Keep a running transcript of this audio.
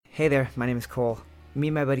Hey there, my name is Cole. Me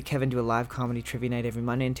and my buddy Kevin do a live comedy trivia night every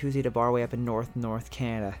Monday and Tuesday at a bar way up in North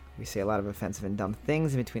Canada. We say a lot of offensive and dumb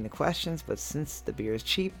things in between the questions, but since the beer is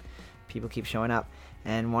cheap, people keep showing up.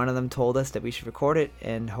 And one of them told us that we should record it,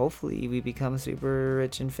 and hopefully we become super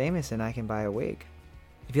rich and famous and I can buy a wig.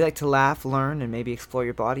 If you like to laugh, learn, and maybe explore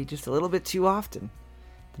your body just a little bit too often,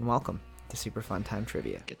 then welcome to Super Fun Time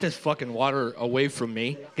Trivia. Get this fucking water away from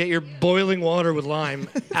me. Get your boiling water with lime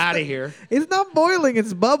out of here. It's not boiling,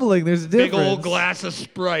 it's bubbling. There's a difference. Big old glass of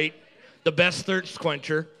Sprite, the best thirst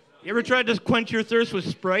quencher. You ever tried to quench your thirst with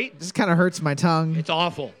Sprite? Just kind of hurts my tongue. It's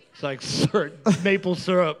awful. It's like maple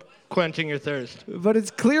syrup quenching your thirst. But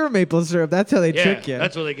it's clear maple syrup. That's how they trick you.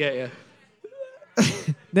 That's what they get you.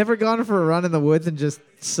 Never gone for a run in the woods and just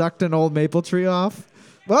sucked an old maple tree off?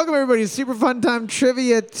 Welcome, everybody, to Super Fun Time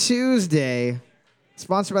Trivia Tuesday.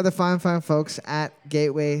 Sponsored by the fine folks at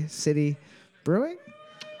Gateway City Brewing.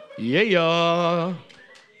 Yeah.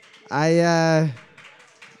 I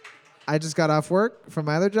just got off work from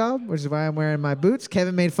my other job, which is why I'm wearing my boots.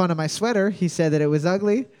 Kevin made fun of my sweater. He said that it was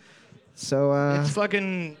ugly. So It's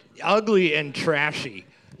fucking ugly and trashy.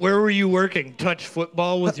 Where were you working? Touch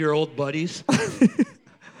football with your old buddies?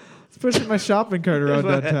 it's pushing my shopping cart around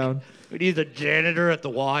downtown. We need a janitor at the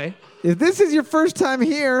Y. If this is your first time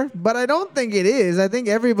here, but I don't think it is. I think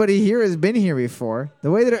everybody here has been here before.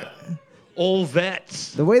 The way that Old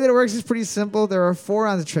vets. it works is pretty simple. There are 4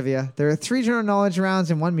 rounds of trivia. There are 3 general knowledge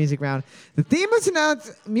rounds and 1 music round. The theme of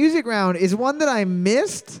tonight's music round is one that I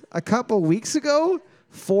missed a couple weeks ago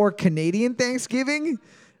for Canadian Thanksgiving.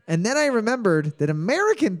 And then I remembered that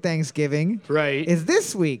American Thanksgiving is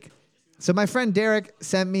this week. So my friend Derek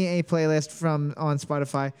sent me a playlist on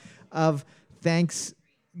Spotify of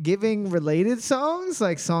Thanksgiving-related songs,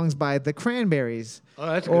 like songs by the Cranberries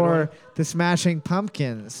that's a good one. the Smashing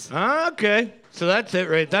Pumpkins. Okay. So that's it,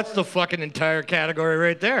 right? That's the fucking entire category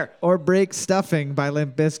right there. Or Break Stuffing by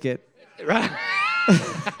Limp Bizkit. Right.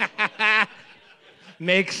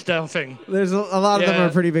 Make stuffing. There's a lot of them are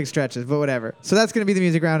pretty big stretches, but whatever. So that's going to be the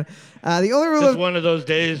music round. The only rule Just one of those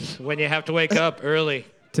days when you have to wake up early.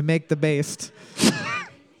 to make the based.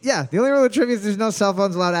 Yeah, the only rule of trivia is there's no cell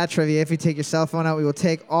phones allowed at trivia. If you take your cell phone out, we will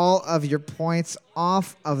take all of your points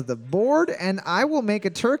off of the board, and I will make a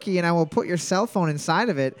turkey, and I will put your cell phone inside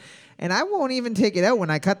of it, and I won't even take it out when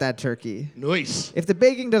I cut that turkey. Nice. If the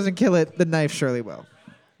baking doesn't kill it, the knife surely will.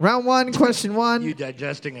 Round 1, question 1. You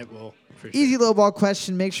digesting it will. For sure. Easy low ball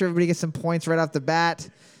question. Make sure everybody gets some points right off the bat.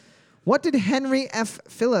 What did Henry F.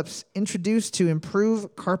 Phillips introduce to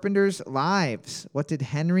improve carpenters' lives? What did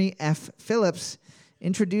Henry F. Phillips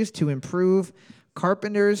introduce to improve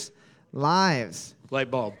carpenters' lives? Light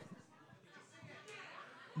bulb.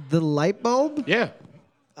 The light bulb? Yeah,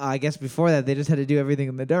 I guess before that, they just had to do everything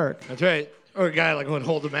in the dark. that's right. Or a guy like would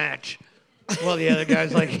hold a match while the other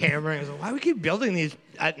guy's like hammering. He's like, why do we keep building these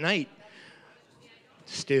at night?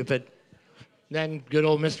 Stupid. Then good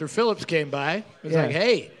old Mr. Phillips came by. He's Yeah. like,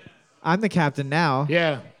 hey. I'm the captain now.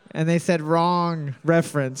 Yeah. And they said wrong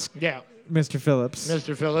reference, Yeah. Mr. Phillips.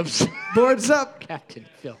 Mr. Phillips. Boards up. Captain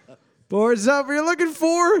Phillips. Boards up. We're looking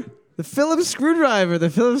for the Phillips screwdriver. The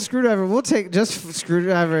Phillips screwdriver. We'll take just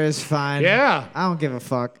screwdriver is fine. Yeah. I don't give a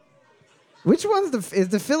fuck. Which one's is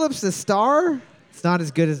the Phillips the star? It's not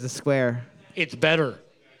as good as the square. It's better,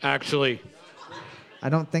 actually. I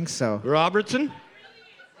don't think so. Robertson?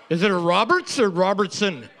 Is it a Roberts or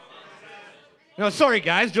Robertson? No, sorry,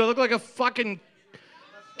 guys. Do I look like a fucking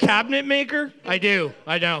cabinet maker? I do.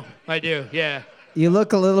 I know. I do. Yeah. You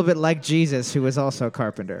look a little bit like Jesus, who was also a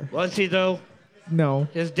carpenter. Was he, though? No.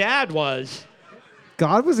 His dad was.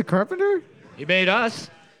 God was a carpenter? He made us.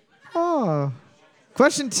 Oh.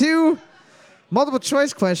 Question 2, multiple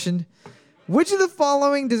choice question. Which of the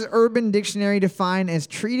following does Urban Dictionary define as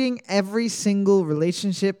treating every single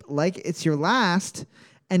relationship like it's your last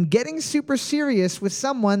and getting super serious with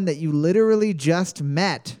someone that you literally just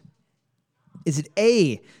met? Is it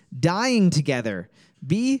A, dying together,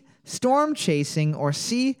 B, storm chasing, or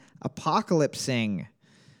C, apocalypsing?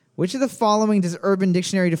 Which of the following does Urban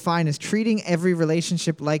Dictionary define as treating every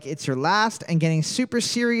relationship like it's your last and getting super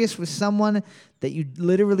serious with someone that you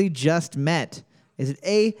literally just met? Is it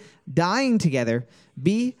A, dying together,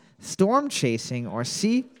 B, storm chasing, or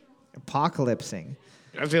C, apocalypsing?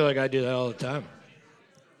 I feel like I do that all the time.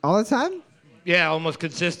 All the time? Yeah, almost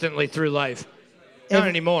consistently through life. Not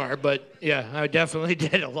anymore, but yeah, I definitely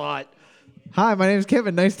did a lot. Hi, my name is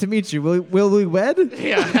Kevin. Nice to meet you. Will we wed?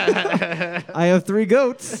 Yeah. I have 3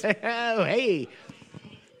 goats. Oh, hey.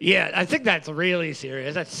 Yeah, I think that's really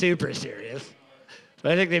serious. That's super serious.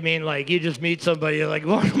 But I think they mean like you just meet somebody, you're like,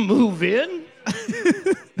 want to move in?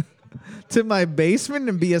 To my basement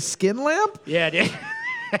and be a skin lamp? Yeah, dude.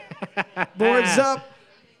 Boards up.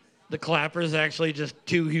 The clapper is actually just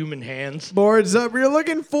two human hands. Boards up. You're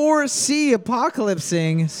looking for C,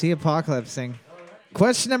 apocalypsing. C, apocalypsing.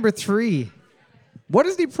 Question number 3. What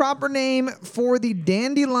is the proper name for the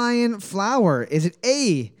dandelion flower? Is it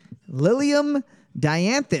A, Lilium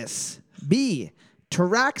dianthus, B,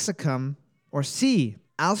 Taraxacum, or C,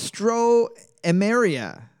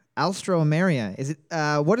 Alstroemeria? Alstroemeria. Is it?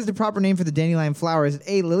 What is the proper name for the dandelion flower? Is it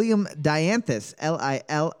A, Lilium dianthus,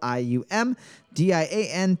 Lilium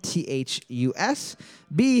dianthus,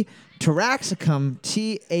 B, Taraxacum,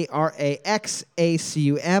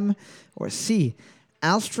 Taraxacum, or C,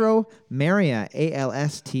 Alstroemeria,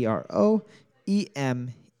 Alstroemeria.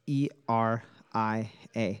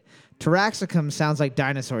 Taraxacum sounds like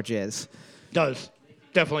dinosaur jizz. Does.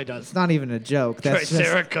 Definitely does. It's not even a joke. That's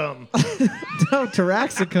Triceracum. No,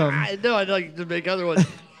 Taraxacum. I know, I'd like to make other ones.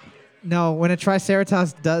 No, when a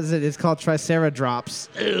Triceratops does it, it's called Triceradrops.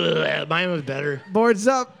 Ugh, mine was better. Boards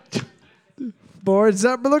up. Boards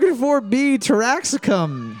up. We're looking for B,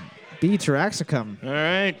 Taraxacum. B, Taraxacum. All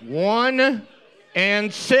right, 1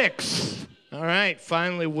 and 6. All right,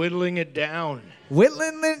 finally whittling it down.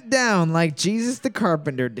 Whittling it down like Jesus the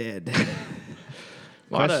Carpenter did.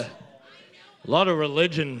 A lot of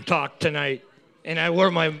religion talk tonight. And I wore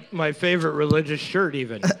my favorite religious shirt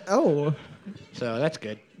even. Oh, So that's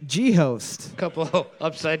good. G-host. A couple of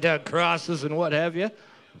upside down crosses and what have you.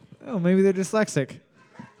 Oh, maybe they're dyslexic.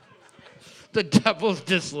 The devil's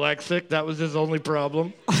dyslexic. That was his only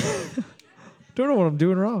problem. Don't know what I'm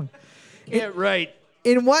doing wrong. Yeah, right.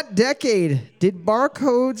 In what decade did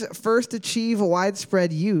barcodes first achieve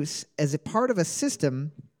widespread use as a part of a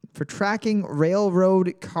system for tracking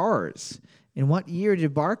railroad cars? In what year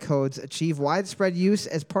did barcodes achieve widespread use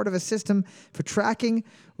as part of a system for tracking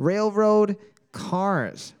railroad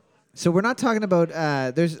cars? So we're not talking about,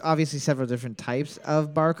 there's obviously several different types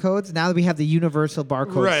of barcodes. Now that we have the universal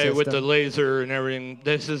barcode Right, system. with the laser and everything.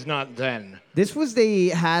 This is not then. This was, they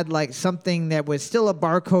had like something that was still a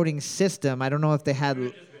barcoding system. I don't know if they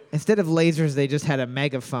had, instead of lasers, they just had a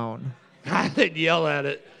megaphone. They'd yell at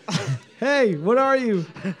it. Hey, what are you?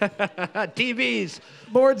 TVs.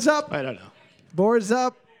 Boards up. I don't know. Boards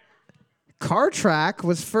up. CarTrack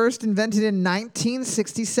was first invented in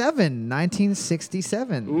 1967.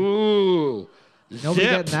 1967. Ooh. Nobody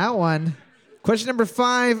Zip. got that one. Question number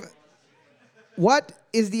 5. What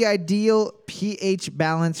is the ideal pH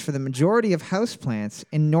balance for the majority of houseplants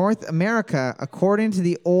in North America according to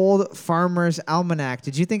the Old Farmer's Almanac?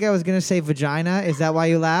 Did you think I was going to say vagina? Is that why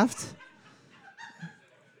you laughed?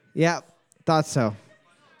 Yeah, thought so.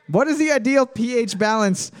 What is the ideal pH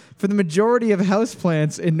balance for the majority of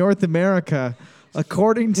houseplants in North America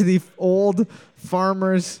according to the Old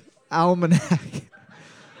Farmer's Almanac?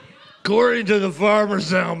 According to the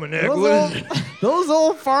Farmer's Almanac, what is it? Those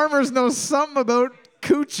old farmers know something about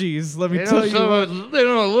coochies, let me tell you what. They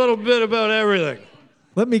know a little bit about everything.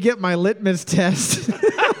 Let me get my litmus test.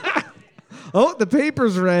 Oh, the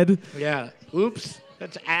paper's red. Yeah. Oops.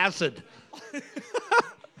 That's acid.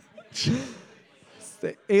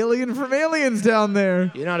 The alien from Aliens down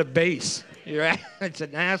there. You're not a base. It's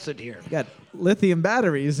an acid here. You got lithium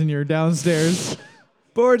batteries in your downstairs.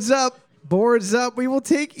 Boards up. Boards up. We will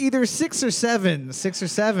take either 6 or 7. 6 or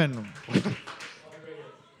 7.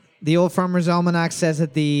 The Old Farmer's Almanac says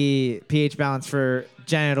that the pH balance for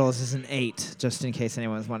genitals is an 8, just in case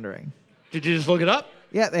anyone's wondering. Did you just look it up?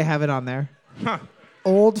 Yeah, they have it on there. Huh.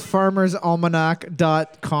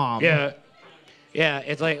 Oldfarmersalmanac.com. Yeah. Yeah,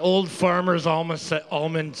 it's like old farmer's almond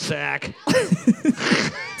sack.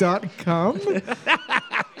 .com.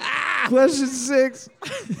 Question 6.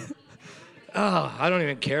 Oh, I don't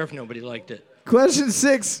even care if nobody liked it. Question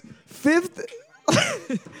 6. Fifth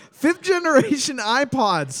generation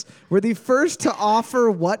iPods were the first to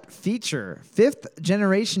offer what feature? Fifth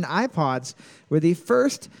generation iPods were the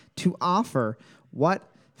first to offer what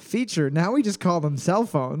feature? Now we just call them cell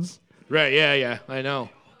phones. Right, yeah, I know.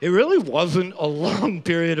 It really wasn't a long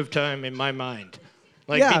period of time in my mind.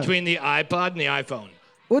 Between the iPod and the iPhone.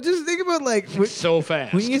 Well, just think about So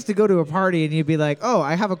fast. when you used to go to a party and you'd be like, oh,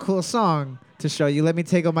 I have a cool song to show you. Let me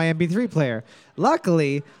take out my MP3 player.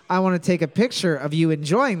 Luckily, I want to take a picture of you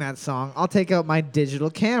enjoying that song. I'll take out my digital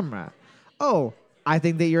camera. Oh, I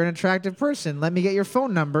think that you're an attractive person. Let me get your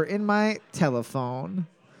phone number in my telephone.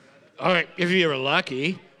 All right, if you were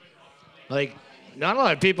lucky, not a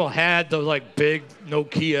lot of people had those big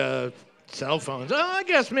Nokia cell phones. Oh, I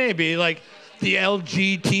guess maybe the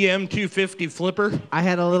LG TM250 flipper. I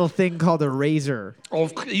had a little thing called a Razor. Oh,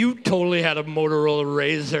 you totally had a Motorola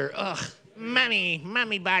Razor. Ugh,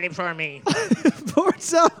 mommy bought it for me.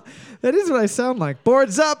 Boards up. That is what I sound like.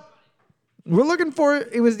 Boards up. We're looking for it.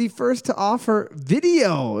 It was the first to offer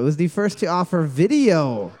video.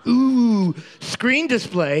 Ooh, screen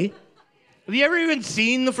display. Have you ever even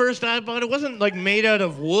seen the first iPod? It wasn't like made out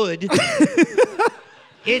of wood.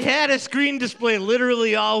 It had a screen display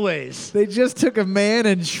literally always. They just took a man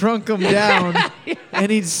and shrunk him down,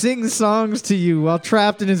 and he'd sing songs to you while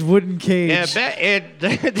trapped in his wooden cage. Yeah,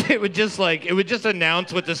 it would just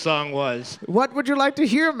announce what the song was. What would you like to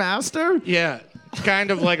hear, master? Yeah, it's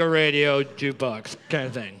kind of like a radio jukebox kind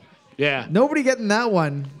of thing. Yeah, Nobody getting that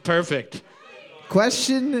one. perfect.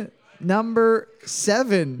 Question number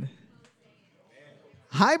 7.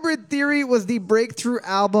 Hybrid Theory was the breakthrough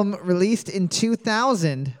album released in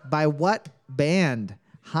 2000 by what band?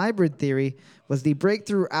 Hybrid Theory was the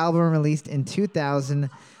breakthrough album released in 2000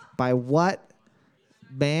 by what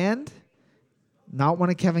band? Not one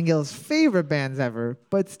of Kevin Gill's favorite bands ever,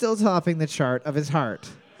 but still topping the chart of his heart.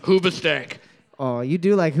 Hoobastank. Oh, you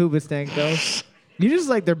do like Hoobastank, though. You just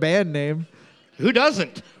like their band name. Who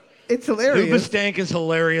doesn't? It's hilarious. Hoobastank is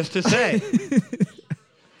hilarious to say.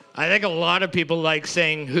 I think a lot of people like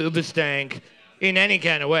saying Hoobastank in any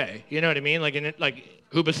kind of way. You know what I mean? Like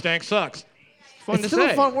Hoobastank sucks. It's fun It's to still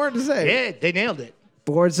say. a fun word to say. Yeah, they nailed it.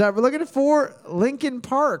 Boards up. We're looking for Linkin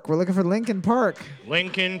Park. Linkin Park.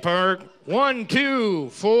 Lincoln Park. 1, 2,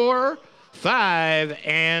 4, 5,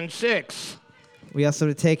 and 6. We also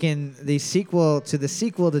have taken the sequel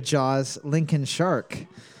to Jaws, Lincoln Shark,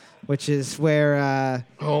 which is where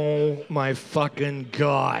Oh my fucking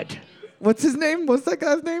God. what's his name? What's that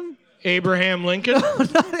guy's name? Abraham Lincoln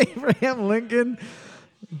Not Abraham Lincoln.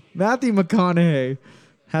 Matthew McConaughey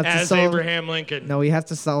has to as solve. Abraham Lincoln. No, he has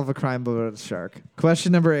to solve a crime about a shark.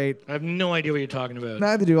 Question number 8. I have no idea what you're talking about.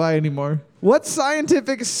 Neither do I anymore. What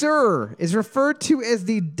scientific sir is referred to as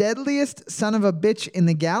the deadliest son of a bitch in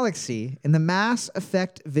the galaxy in the Mass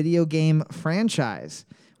Effect video game franchise?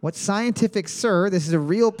 What scientific sir, this is a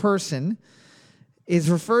real person, is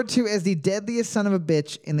referred to as the deadliest son of a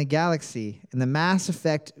bitch in the galaxy in the Mass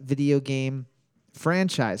Effect video game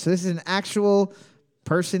franchise? So this is an actual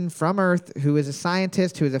person from Earth who is a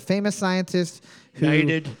scientist, who is a famous scientist, who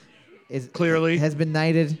Knighted, is clearly. has been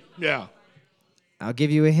knighted. Yeah. I'll give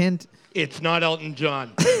you a hint. It's not Elton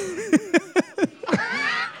John.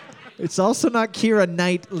 It's also not Keira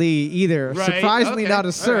Knightley either. Right, Surprisingly, okay, not a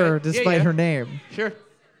all sir, right. Yeah, despite yeah. her name. Sure.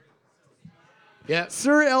 Yeah.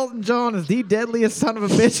 Sir Elton John is the deadliest son of a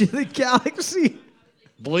bitch in the galaxy.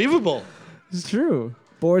 Believable. It's true.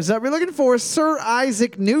 Boards up. We're looking for Sir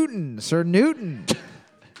Isaac Newton. Sir Newton.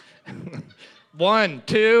 1,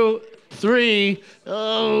 2, 3.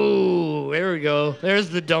 Oh, there we go. There's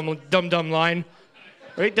the dumb line.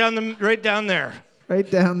 Right down there. Right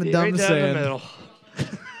down the Right dumb down sand. the middle.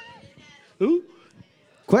 Ooh.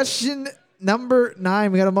 Question number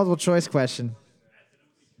 9. We got a multiple choice question.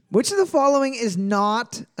 Which of the following is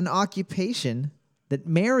not an occupation that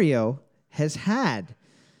Mario has had?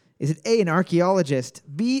 Is it A, an archaeologist,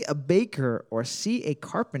 B, a baker, or C, a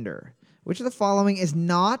carpenter? Which of the following is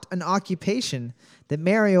not an occupation that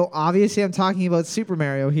Mario, obviously I'm talking about Super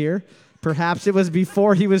Mario here. Perhaps it was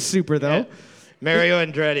before he was super, though. Yeah. Mario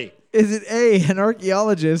Andretti. Is it A, an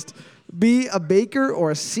archaeologist, B, a baker,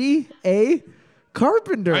 or C, a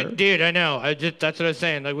carpenter? Dude, I know. That's what I was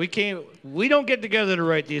saying. Like we don't get together to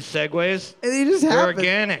write these segues. And they just They're happen.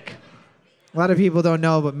 organic. A lot of people don't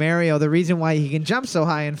know, but Mario, the reason why he can jump so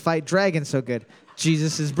high and fight dragons so good,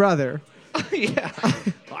 Jesus' brother. Yeah.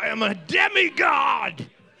 I am a demigod.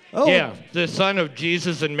 Oh, Yeah, the son of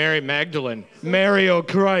Jesus and Mary Magdalene. Mario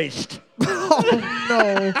Christ. oh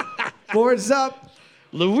no. Boards up.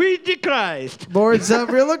 Luigi Christ. Boards up.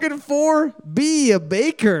 We're looking for be a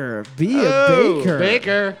baker. Be a Oh, baker.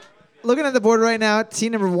 Baker. Looking at the board right now,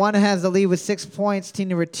 team number 1 has the lead with 6 points. Team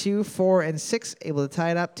number 2, 4, and 6 able to tie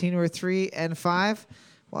it up. Team number 3 and 5,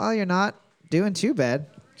 well, you're not doing too bad.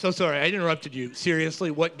 So sorry, I interrupted you. Seriously,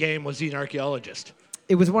 what game was he an archaeologist?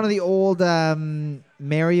 It was one of the old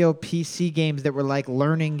Mario PC games that were like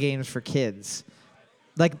learning games for kids.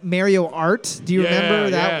 Like Mario Art. Do you remember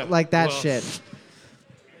that? Yeah. Like that Well, shit.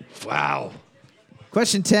 Wow.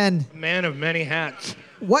 Question 10. Man of many hats.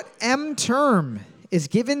 What M term is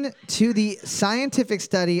given to the scientific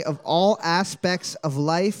study of all aspects of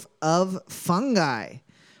life of fungi?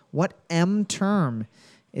 What M term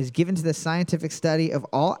is given to the scientific study of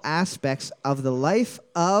all aspects of the life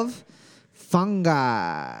of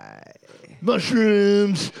fungi?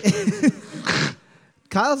 Mushrooms.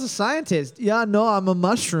 Kyle's a scientist. Yeah, no, I'm a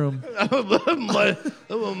mushroom. I'm a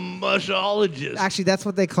mushologist. Actually, that's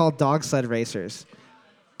what they call dog sled racers.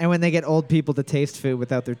 And when they get old people to taste food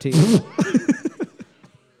without their teeth.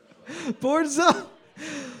 Boards up.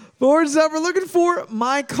 Boards up. We're looking for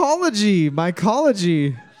mycology.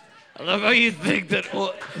 Mycology. I love how you think that.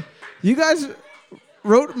 Well, You guys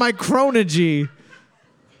wrote micronology.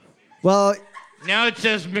 Well, now it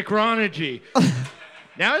says Micronology.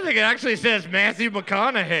 Now I think it actually says Matthew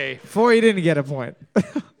McConaughey. 4, you didn't get a point.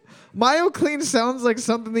 MyoClean sounds like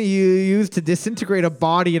something that you use to disintegrate a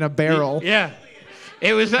body in a barrel. Yeah.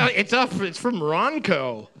 It's from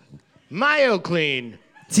Ronco. MyoClean.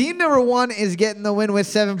 Team number 1 is getting the win with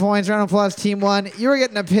 7 points. Round of applause, Team 1. You are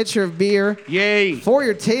getting a pitcher of beer Yay. for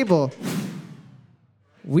your table.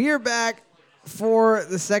 We are back for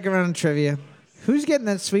the second round of trivia. Who's getting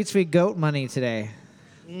that sweet, sweet goat money today?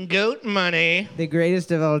 Goat money. The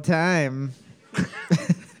greatest of all time.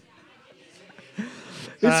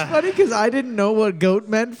 It's funny because I didn't know what GOAT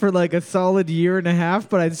meant for like a solid year and a half,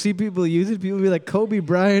 but I'd see people use it. People be like, Kobe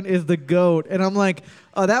Bryant is the GOAT. And I'm like,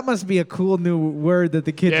 oh, that must be a cool new word that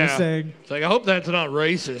the kids are saying. It's like, I hope that's not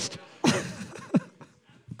racist.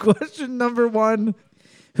 Question number 1.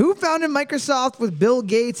 Who founded Microsoft with Bill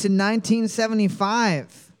Gates in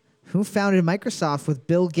 1975? Who founded Microsoft with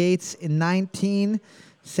Bill Gates in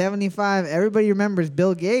 1975? Everybody remembers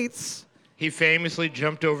Bill Gates. He famously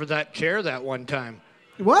jumped over that chair that one time.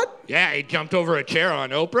 What? Yeah, he jumped over a chair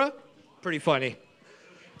on Oprah. Pretty funny.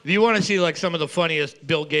 If you want to see like some of the funniest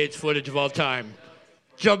Bill Gates footage of all time,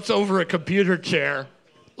 jumps over a computer chair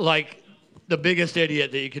like the biggest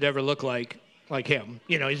idiot that you could ever look like him.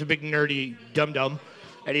 You know, he's a big nerdy dum-dum,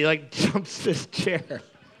 and he like jumps this chair.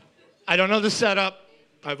 I don't know the setup.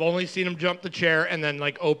 I've only seen him jump the chair, and then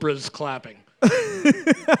like Oprah's clapping.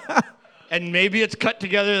 And maybe it's cut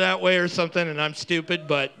together that way or something, and I'm stupid,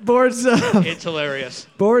 but Boards up. it's hilarious.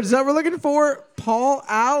 Boards up. We're looking for Paul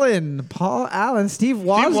Allen. Paul Allen. Steve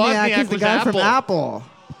Wozniak is the was guy from Apple.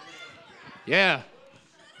 Yeah.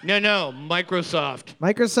 No, Microsoft.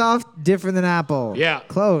 Microsoft, different than Apple. Yeah.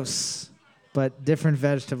 Close, but different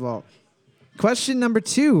vegetable. Question number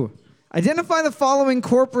 2. Identify the following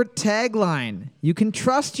corporate tagline. You can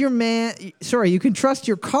trust your car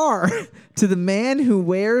to the man who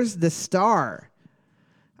wears the star.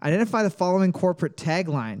 Identify the following corporate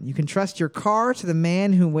tagline. You can trust your car to the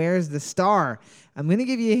man who wears the star. I'm going to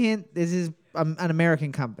give you a hint. This is an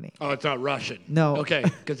American company. Oh, it's not Russian. No. Okay,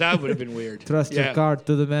 because that would have been weird. Trust your car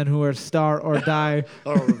to the man who wears star or die.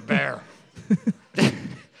 Or bear.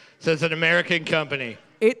 So it's an American company.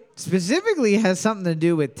 It specifically has something to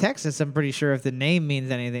do with Texas. I'm pretty sure if the name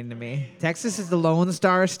means anything to me. Texas is the Lone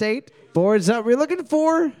Star State. Boards up. We're looking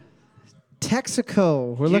for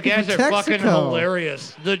Texaco. You guys are fucking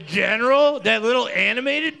hilarious. The General, that little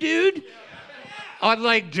animated dude on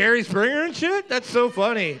like Jerry Springer and shit. That's so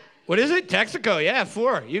funny. What is it? Texaco. Yeah,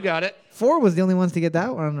 4. You got it. 4 was the only ones to get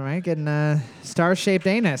that one, right? Getting a star-shaped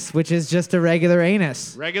anus, which is just a regular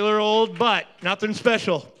anus. Regular old butt. Nothing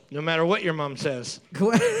special. No matter what your mom says.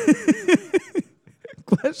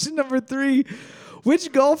 Question number 3.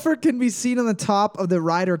 Which golfer can be seen on the top of the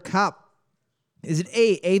Ryder Cup? Is it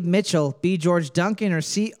A, Abe Mitchell, B, George Duncan, or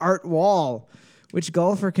C, Art Wall? Which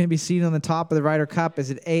golfer can be seen on the top of the Ryder Cup?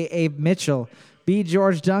 Is it A, Abe Mitchell, B,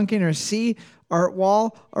 George Duncan, or C, Art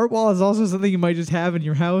Wall? Art Wall is also something you might just have in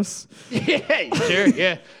your house. Yeah, sure,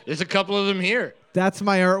 yeah. There's a couple of them here. That's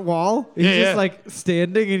my Art Wall? He's just like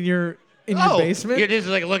standing in your basement? You're just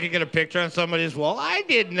like looking at a picture on somebody's wall. I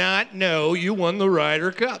did not know you won the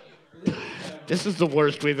Ryder Cup. This is the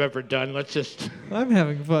worst we've ever done. I'm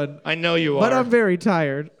having fun. I know you are. But I'm very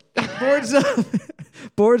tired. Boards up.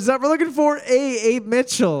 Boards up. We're looking for Abe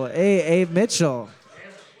Mitchell. Abe Mitchell.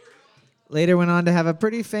 Later went on to have a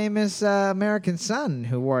pretty famous American son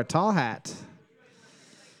who wore a tall hat.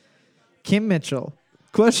 Kim Mitchell.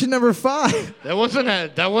 Question number 5. That wasn't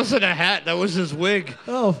a hat. That was his wig.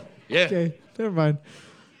 Oh. Yeah. Okay. Never mind.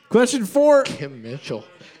 Question 4. Kim Mitchell.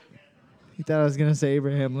 You thought I was going to say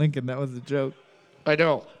Abraham Lincoln. That was a joke. I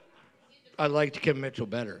know. I liked Kim Mitchell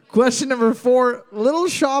better. Question number 4. Little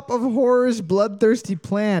Shop of Horrors bloodthirsty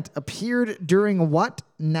plant appeared during what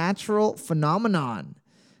natural phenomenon?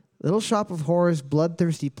 Little Shop of Horrors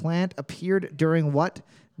bloodthirsty plant appeared during what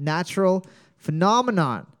natural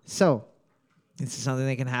phenomenon? So, this is something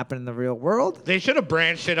that can happen in the real world. They should have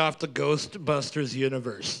branched it off the Ghostbusters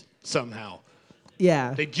universe somehow.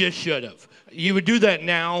 Yeah. They just should have. You would do that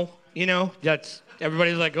now, you know?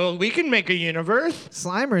 Everybody's like, oh, we can make a universe.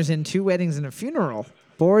 Slimer's in 2 weddings and a funeral.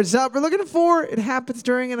 Boards up. We're looking for it happens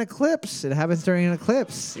during an eclipse. It happens during an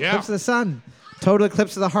eclipse. Yeah. Eclipse of the sun. Total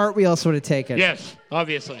Eclipse of the Heart, we also would have taken. Yes,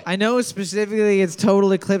 obviously. I know specifically it's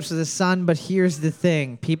Total Eclipse of the Sun, but here's the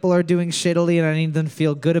thing. People are doing shittily, and I need them to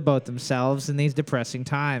feel good about themselves in these depressing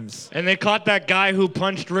times. And they caught that guy who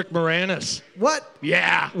punched Rick Moranis. What?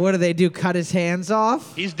 Yeah. What do they do? Cut his hands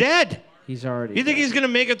off? He's dead. He's already You think dead. he's going to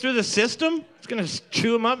make it through the system? He's going to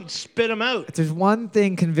chew him up and spit him out. If there's one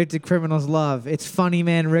thing convicted criminals love, it's funny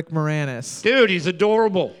man Rick Moranis. Dude, he's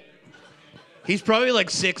adorable. He's probably like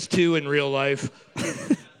 6'2" in real life.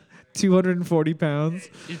 240 pounds.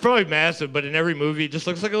 He's probably massive, but in every movie, he just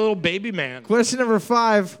looks like a little baby man. Question number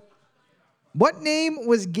 5. What name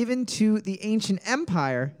was given to the ancient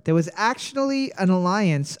empire that was actually an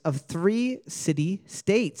alliance of 3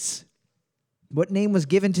 city-states? What name was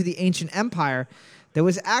given to the ancient empire that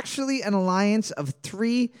was actually an alliance of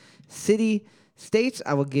 3 city-states?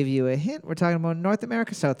 I will give you a hint. We're talking about North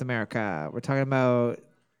America, South America. We're talking about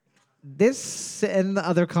this and the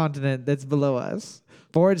other continent that's below us.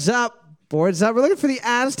 Boards up. Boards up. We're looking for the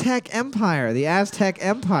Aztec Empire. The Aztec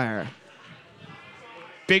Empire.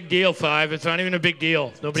 Big deal, 5. It's not even a big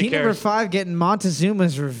deal. Nobody Team number cares. 5 getting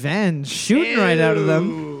Montezuma's revenge. Shooting right out of them.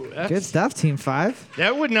 Ew, that's- Good stuff, Team 5.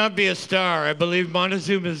 That would not be a star. I believe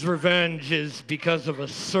Montezuma's revenge is because of a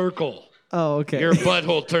circle. Oh, okay. Your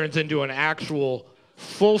butthole turns into an actual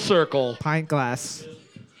full circle. Pint glass.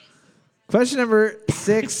 Question number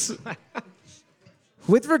 6.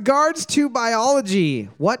 With regards to biology,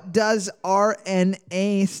 what does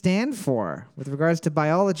RNA stand for? With regards to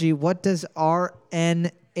biology, what does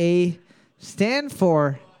RNA stand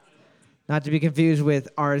for? Not to be confused with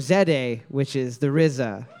RZA, which is the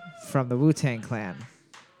RZA from the Wu-Tang Clan.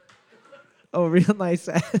 Oh, real nice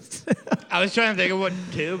ass. I was trying to think of one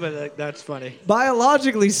too, but that's funny.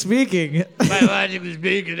 Biologically speaking, Biologically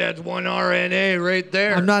speaking, that's one RNA right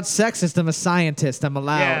there. I'm not sexist. I'm a scientist. I'm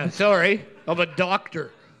allowed. Yeah, sorry. I'm a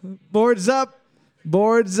doctor. Boards up.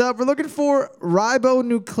 Boards up. We're looking for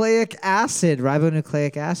ribonucleic acid.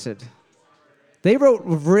 Ribonucleic acid. They wrote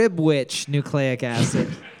ribwich nucleic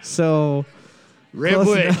acid. So, Rib Close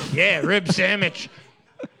witch. enough. Yeah, rib sandwich.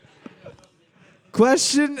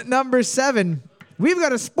 question number 7. We've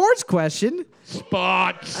got a sports question.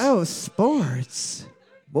 Spots. Oh, sports.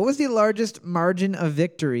 What was the largest margin of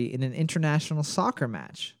victory in an international soccer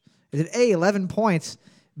match? Is it A, 11 points,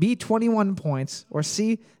 B, 21 points, or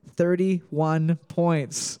C, 31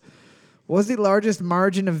 points? What was the largest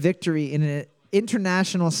margin of victory in an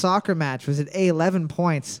international soccer match? Was it A, 11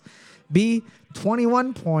 points, B,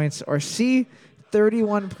 21 points, or C,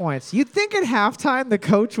 31 points? You'd think at halftime the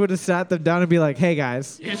coach would have sat them down and be like, hey,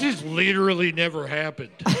 guys. This has literally never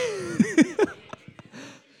happened.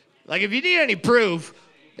 Like, if you need any proof,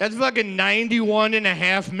 that's fucking 91 and a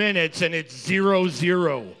half minutes and it's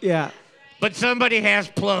 0-0. Yeah. But somebody has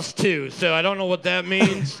 +2, so I don't know what that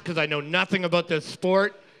means because I know nothing about this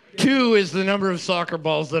sport. 2 is the number of soccer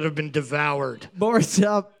balls that have been devoured. Boards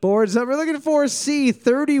up. Boards up. We're looking for C,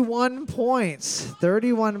 31 points.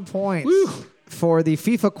 31 points. For the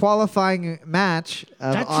FIFA qualifying match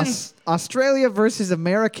of That's Australia versus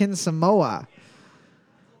American Samoa.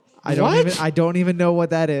 I What? don't even know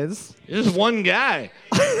what that is. This is one guy.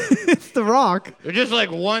 It's The Rock. They're just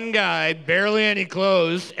like one guy, barely any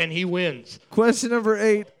clothes, and he wins. Question number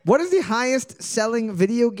 8. What is the highest selling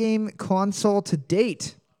video game console to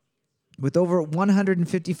date? With over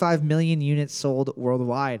 155 million units sold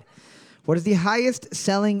worldwide. What is the highest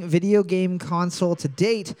selling video game console to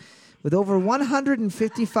date? With over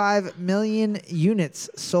 155 million units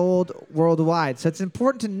sold worldwide. So it's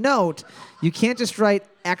important to note, you can't just write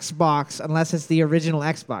Xbox unless it's the original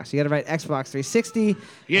Xbox. You got to write Xbox 360.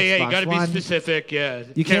 Yeah, Xbox you got to be One. specific. Yeah,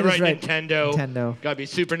 You can't can't just write write Nintendo. Nintendo. Got to be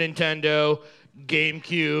Super Nintendo,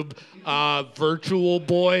 GameCube, Virtual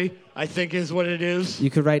Boy, I think is what it is. You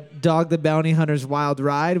could write Dog the Bounty Hunter's Wild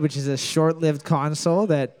Ride, which is a short-lived console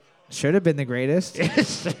that should have been the greatest.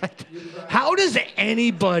 How does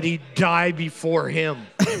anybody die before him?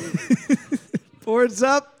 Boards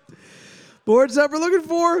up. Boards up. We're looking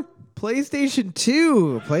for PlayStation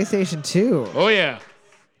 2. PlayStation 2. Oh yeah.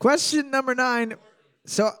 Question number 9.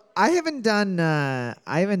 So I haven't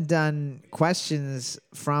done questions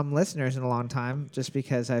from listeners in a long time, just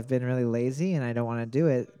because I've been really lazy and I don't want to do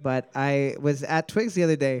it. But I was at Twigs the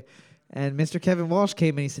other day, and Mr. Kevin Walsh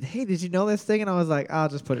came and he said, "Hey, did you know this thing?" And I was like, "I'll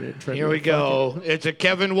just put it in trivia." Here we go. It's a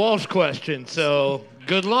Kevin Walsh question, so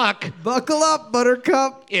good luck. Buckle up,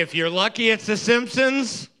 Buttercup. If you're lucky, it's The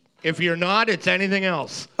Simpsons. If you're not, it's anything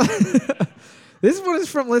else. This one is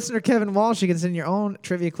from listener Kevin Walsh. You can send your own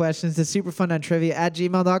trivia questions to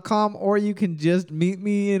superfun.trivia@gmail.com, or you can just meet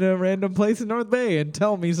me in a random place in North Bay and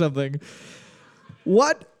tell me something.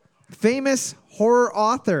 What famous horror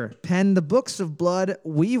author penned the books of Blood,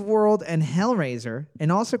 Weaveworld, and Hellraiser,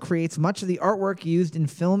 and also creates much of the artwork used in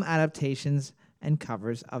film adaptations and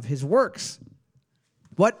covers of his works.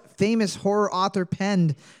 What famous horror author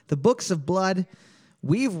penned the books of Blood,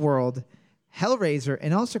 Weaveworld, Hellraiser,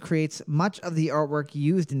 and also creates much of the artwork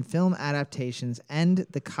used in film adaptations and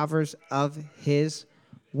the covers of his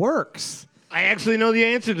works? I actually know the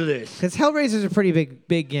answer to this. Because Hellraiser's a pretty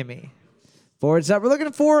big gimme. Board's up. We're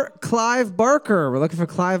looking for Clive Barker.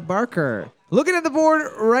 Looking at the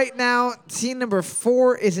board right now, team number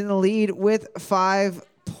 4 is in the lead with 5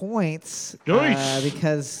 points. Nice.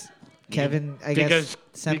 Because Kevin, I guess,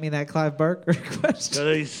 sent me that Clive Barker question.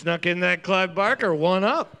 So he snuck in that Clive Barker, 1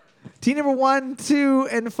 up. Team number 1, 2,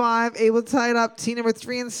 and 5 able to tie it up. Team number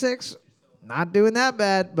 3 and 6, not doing that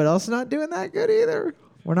bad, but also not doing that good either.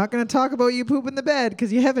 We're not going to talk about you pooping the bed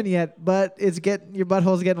because you haven't yet, but your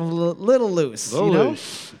butthole's getting a little loose.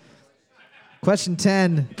 Loose. Question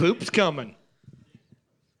 10. Poop's coming.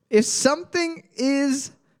 If something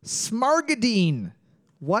is smargadine,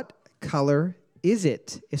 what color is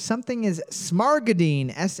it? If something is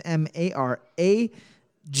smargadine,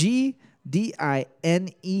 SMARAGDINE,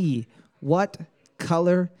 what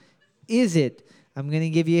color is it? I'm going to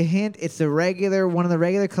give you a hint. It's one of the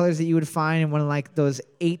regular colors that you would find in one of like those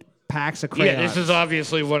 8 packs of crayons. Yeah, this is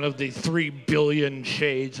obviously one of the 3 billion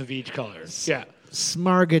shades of each color. Yeah.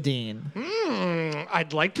 Smargadine.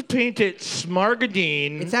 I'd like to paint it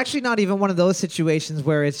smargadine. It's actually not even one of those situations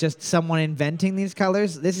where it's just someone inventing these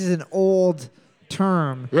colors. This is an old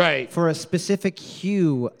term for a specific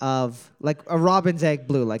hue of, like a robin's egg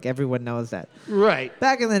blue, like everyone knows that. Right.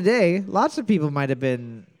 Back in the day, lots of people might have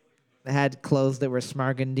had clothes that were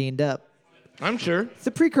smargadined up. I'm sure. It's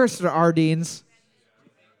the precursor to Ardeen's.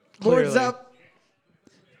 Clearly.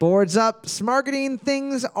 Boards up. Smargadine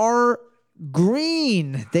things are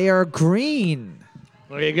green. They are green.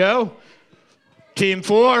 There you go. Team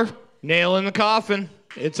 4, nail in the coffin.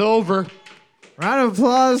 It's over. Round of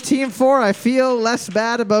applause, Team 4. I feel less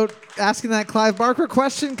bad about asking that Clive Barker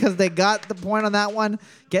question because they got the point on that one,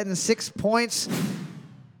 getting 6 points.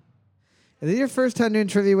 If this is your first time doing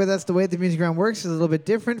trivia with us, the way the music round works is a little bit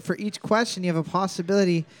different. For each question, you have a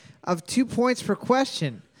possibility of 2 points per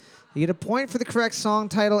question. You get a point for the correct song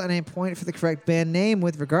title and a point for the correct band name.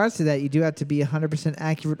 With regards to that, you do have to be 100%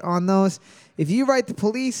 accurate on those. If you write The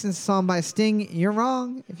Police and Song by Sting, you're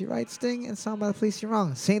wrong. If you write Sting and Song by the Police, you're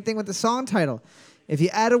wrong. Same thing with the song title. If you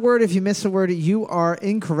add a word, if you miss a word, you are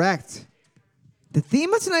incorrect. The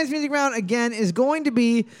theme of tonight's music round, again, is going to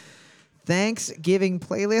be Thanksgiving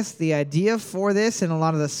playlist. The idea for this and a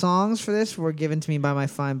lot of the songs for this were given to me by my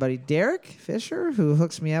fine buddy Derek Fisher, who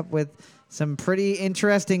hooks me up with some pretty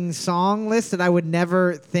interesting song lists that I would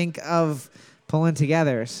never think of pulling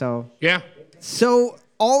together. So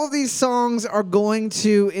all of these songs are going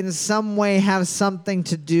to, in some way, have something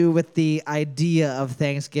to do with the idea of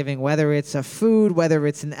Thanksgiving, whether it's a food, whether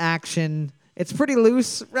it's an action. It's pretty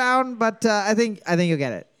loose round, but I think you'll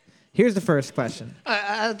get it. Here's the first question.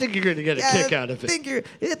 I think you're going to get a kick out of it.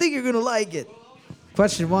 I think you're going to like it.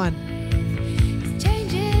 Question 1.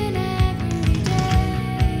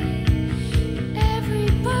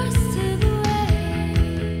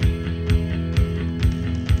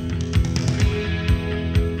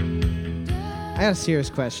 I got a serious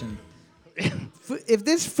question. If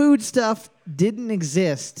this food stuff didn't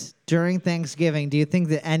exist during Thanksgiving, do you think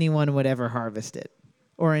that anyone would ever harvest it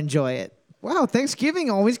or enjoy it? Wow, Thanksgiving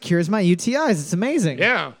always cures my UTIs. It's amazing.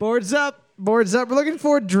 Yeah. Boards up. We're looking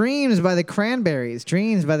for Dreams by the Cranberries.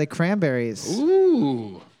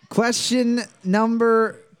 Ooh. Question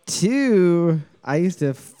number 2. I used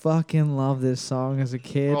to fucking love this song as a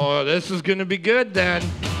kid. Oh, this is going to be good then.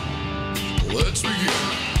 Let's begin.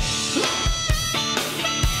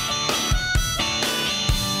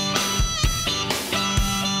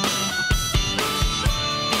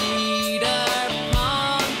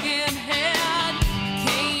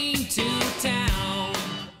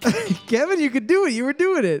 Kevin, you could do it. You were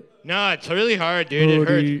doing it. No, it's really hard, dude. It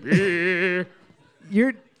hurts.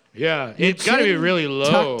 It's got to be really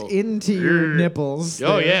low. Tucked into your nipples.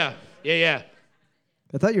 Oh, there. yeah.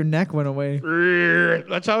 I thought your neck went away.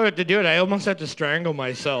 That's how I have to do it. I almost have to strangle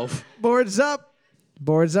myself. Boards up.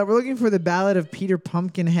 We're looking for The Ballad of Peter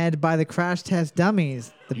Pumpkinhead by the Crash Test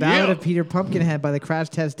Dummies. The Ballad of Peter Pumpkinhead by the Crash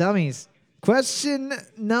Test Dummies. Question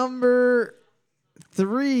number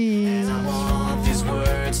 3. And I want these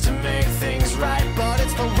words to make things right, but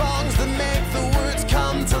it's the wrongs that make the words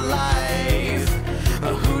come to life.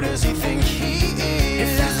 Who does he think he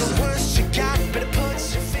is? If that's the worst you got, better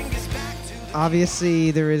put your fingers back to.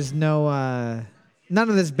 Obviously, there is none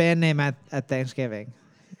of this band name at Thanksgiving.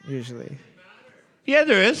 usually. Yeah,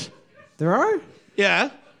 there is. There are? Yeah.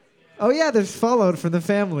 Oh, yeah, there's Fallout from the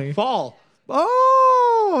family. Fall.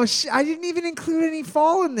 Oh, I didn't even include any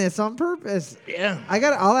fall in this on purpose. Yeah.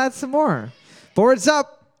 I'll add some more. Boards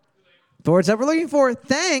up. Boards up. We're looking for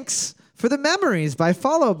Thanks for the Memories by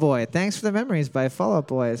Fall Out Boy. Thanks for the Memories by Fall Out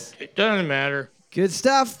Boys. It doesn't matter. Good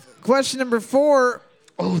stuff. Question number 4.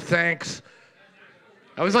 Oh, thanks.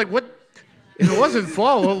 I was like, what? If it wasn't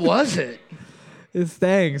fall, what was it? It's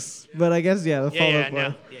Thanks. But I guess, the Fall Out Boy.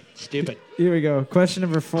 No. Yeah, stupid. Here we go. Question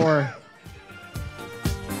number 4.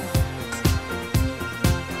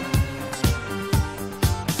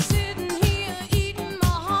 Sitting here eating my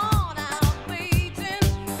heart out,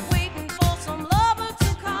 waiting for some lover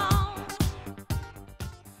to come.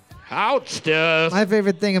 Out stuff. My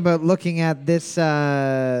favorite thing about looking at this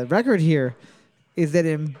record here is that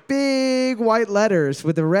in big white letters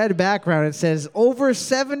with a red background, it says over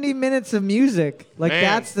 70 minutes of music. Like, Man.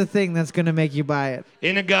 that's the thing that's going to make you buy it.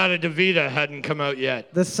 Inagata Davida hadn't come out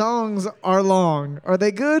yet. The songs are long. Are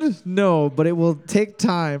they good? No, but it will take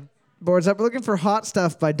time. Boards up. We're looking for Hot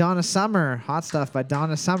Stuff by Donna Summer. Hot Stuff by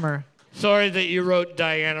Donna Summer. Sorry that you wrote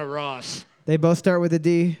Diana Ross. They both start with a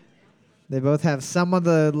D. They both have some of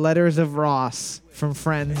the letters of Ross from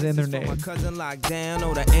Friends in their My name. cousin locked down,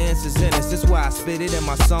 all the answers in it. That's why I spit it in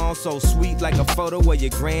my song. So sweet like a photo of your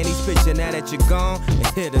granny's picture. Now that you're gone, it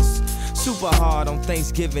hit us super hard on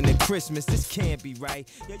Thanksgiving and Christmas. This can't be right.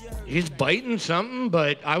 He's biting something,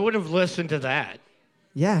 but I would have listened to that.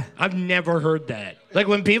 Yeah. I've never heard that. Like,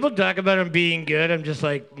 when people talk about him being good, I'm just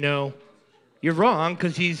like, no, you're wrong,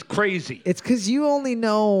 because he's crazy. It's because you only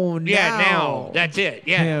know now. Yeah, now. That's it.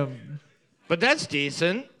 Yeah. Him. But that's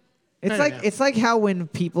decent. It's I like know. it's like how when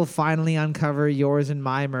people finally uncover Yours and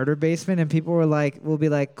My Murder Basement, and people will be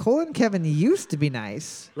like, Cole and Kevin used to be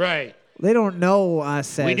nice. Right. They don't know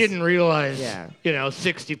us as We didn't realize, Yeah.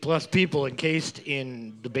 60 plus people encased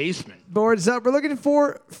in the basement. Boards up. We're looking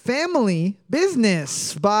for Family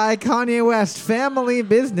Business by Kanye West. Family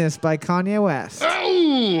Business by Kanye West.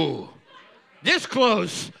 Oh, this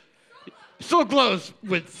close. So close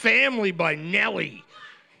with Family by Nelly.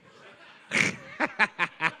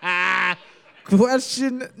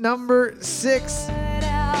 Question number 6.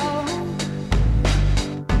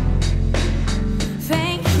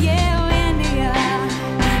 Thank you, India.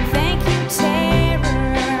 Thank you,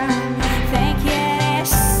 terror. Thank you,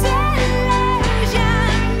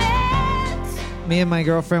 disillusionment. Me and my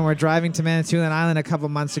girlfriend were driving to Manitoulin Island a couple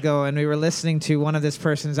months ago, and we were listening to one of this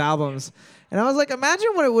person's albums. And I was like, imagine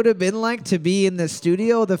what it would have been like to be in the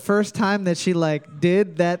studio the first time that she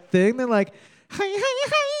did that thing. They're like, hi, hi,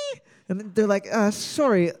 hi. And they're like,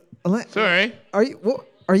 sorry. Sorry. Are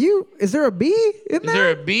you, is there a bee in Is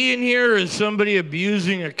there a bee in here? Or is somebody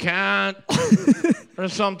abusing a cat or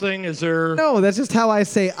something? Is there? No, that's just how I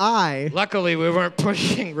say I. Luckily, we weren't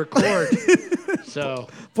pushing record. So,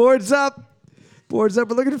 Boards up. Boards up.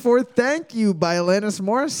 We're looking for Thank You by Alanis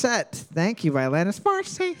Morissette. Thank You by Alanis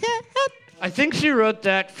Morissette. I think she wrote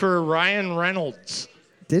that for Ryan Reynolds.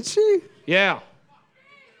 Did she? Yeah.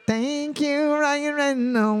 Thank you, Ryan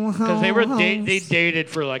Reynolds. Because they dated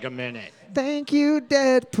for like a minute. Thank you,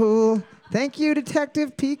 Deadpool. Thank you,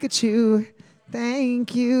 Detective Pikachu.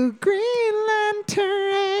 Thank you, Green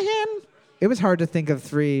Lantern. It was hard to think of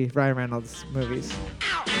 3 Ryan Reynolds movies.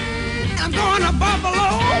 I'm going to Buffalo.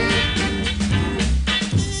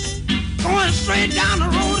 Going straight down the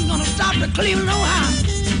road and gonna stop at Cleveland, Ohio.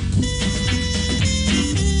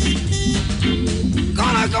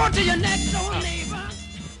 Gonna go to your next door neighbor.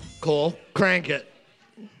 Cole, crank it.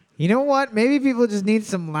 You know what? Maybe people just need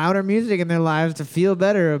some louder music in their lives to feel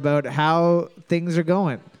better about how things are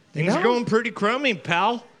going. Things are going pretty crummy,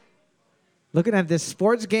 pal. Looking at this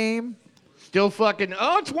sports game. Still fucking.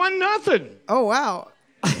 Oh, it's 1-0. Oh, wow.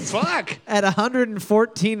 Fuck. At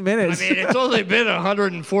 114 minutes. I mean, it's only been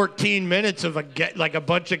 114 minutes of a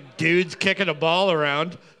bunch of dudes kicking a ball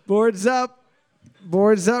around. Boards up.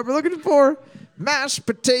 Boards up. We're looking for Mashed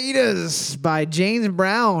Potatoes by James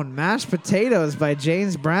Brown. Mashed Potatoes by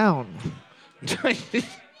James Brown.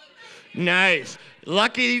 Nice.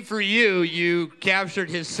 Lucky for you, you captured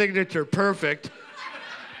his signature perfect.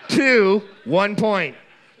 1 point.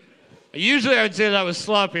 Usually I would say that was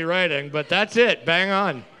sloppy writing, but that's it. Bang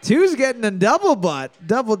on. 2's getting a double butt.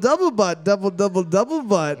 Double butt. Double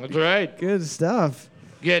butt. That's right. Good stuff.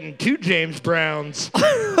 Getting 2 James Browns.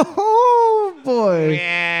 Oh, boy.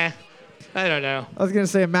 Yeah. I don't know. I was going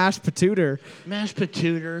to say a mashed patooter. Mashed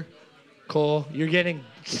potatoer. Cole, you're getting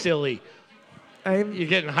silly. You're I'm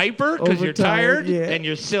getting hyper because you're tired, Overtired, yeah. and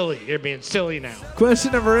you're silly. You're being silly now.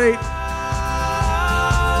 Question number 8.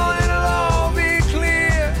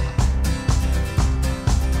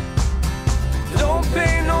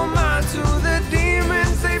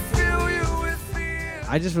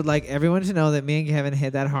 I just would like everyone to know that me and Kevin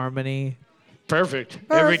hit that harmony. Perfect.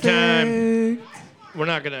 Every time. Perfect. We're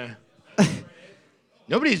not gonna.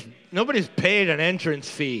 Nobody's paid an entrance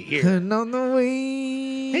fee here. And on the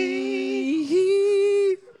way.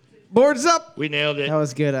 Boards up. We nailed it. That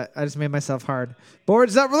was good. I just made myself hard.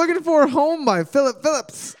 Boards up. We're looking for Home by Philip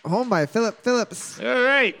Phillips. Home by Philip Phillips. All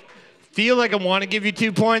right. Feel like I want to give you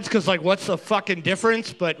 2 points because, like, what's the fucking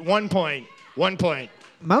difference? But 1 point. 1 point.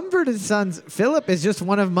 Mumford and Sons. Philip is just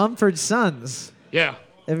one of Mumford's sons. Yeah.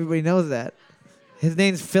 Everybody knows that. His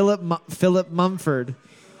name's Philip Mumford.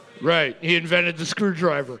 Right. He invented the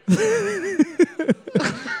screwdriver.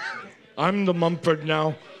 I'm the Mumford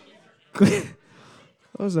now. That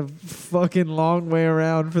was a fucking long way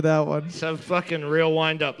around for that one. It's a fucking real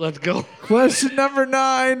wind up. Let's go. Question number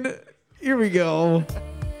 9. Here we go.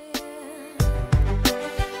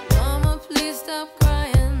 Mama, please stop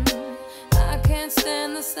crying. I can't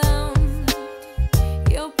stand the sound.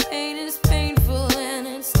 Your pain is painful and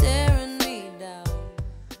it's tearing me down.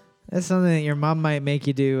 That's something that your mom might make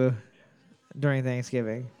you do during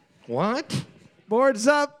Thanksgiving. What? Boards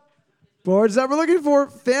up. Boards up. We're looking for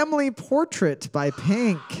Family Portrait by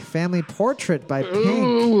Pink. Family Portrait by Pink.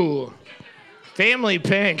 Ooh. Family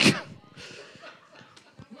Pink.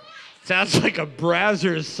 Sounds like a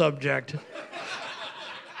Brazzers subject.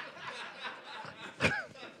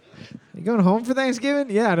 You going home for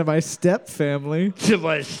Thanksgiving? Yeah, to my step family. To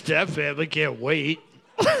my step family, can't wait.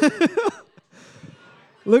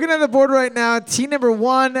 Looking at the board right now, team number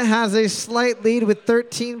 1 has a slight lead with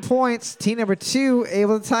 13 points. Team number 2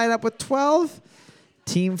 able to tie it up with 12.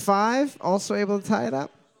 Team 5 also able to tie it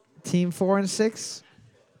up. Team 4 and 6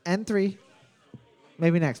 and 3.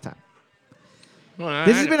 Maybe next time. Well,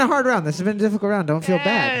 This has been a hard round. This has been a difficult round. Don't feel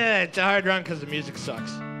bad. Yeah, it's a hard round because the music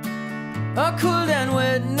sucks. A cool and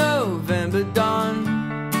wet November dawn,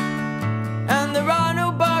 and there are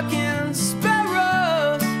no barking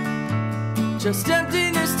sparrows, just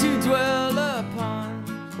emptiness to dwell upon.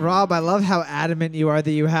 Rob, I love how adamant you are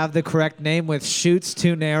that you have the correct name with Shoots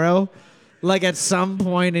Too Narrow. Like at some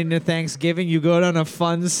point in your Thanksgiving, you go down a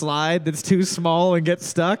fun slide that's too small and get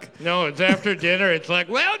stuck. No, it's after dinner. It's like,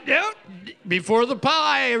 well, no, before the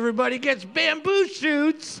pie, everybody gets bamboo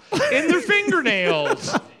shoots in their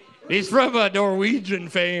fingernails. He's from a Norwegian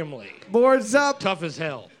family. Boards up. Tough as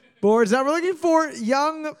hell. Boards up. We're looking for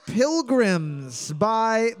Young Pilgrims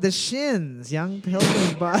by the Shins. Young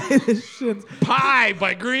Pilgrims by the Shins. Pie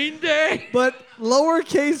by Green Day. But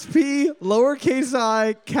lowercase p, lowercase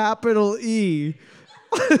I, capital E.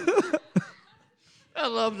 I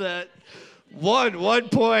love that. 1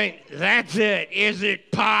 point. That's it. Is it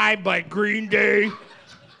Pie by Green Day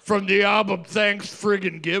from the album Thanks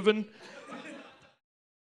Friggin' Givin'?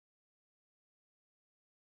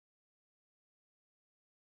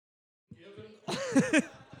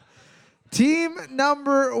 Team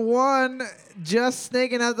number 1 just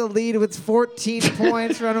snaking out the lead with 14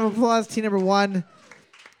 points. Round of applause. Team number 1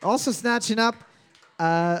 also snatching up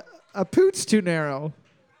a Poots Too Narrow.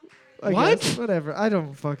 I What? guess. Whatever. I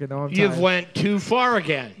don't fucking know. I'm You've tired. went too far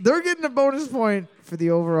again. They're getting a bonus point for the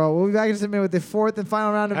overall. We'll be back in just a minute with the 4th and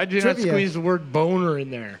final round of How'd you not trivia. squeeze the word boner in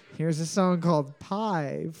there? Here's a song called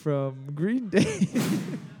Pie from Green Day.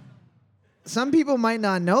 Some people might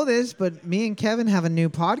not know this, but me and Kevin have a new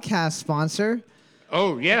podcast sponsor.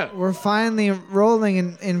 Oh, yeah. We're finally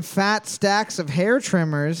rolling in fat stacks of hair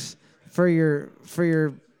trimmers for your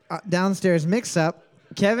downstairs mix-up.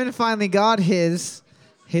 Kevin finally got his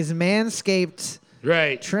Manscaped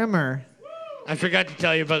Right. trimmer. I forgot to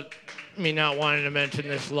tell you about me not wanting to mention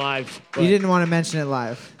this live. You didn't want to mention it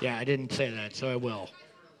live. Yeah, I didn't say that, so I will.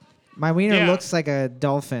 My wiener Yeah. looks like a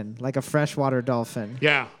dolphin, like a freshwater dolphin.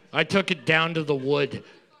 Yeah, I took it down to the wood.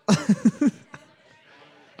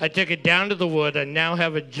 I took it down to the wood. I now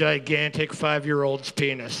have a gigantic 5-year-old's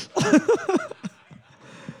penis.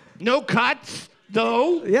 No cuts,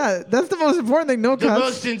 though. Yeah, that's the most important thing. No The cuts.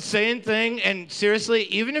 most insane thing, and seriously,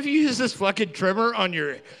 even if you use this fucking trimmer on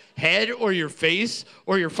your head or your face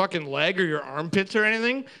or your fucking leg or your armpits or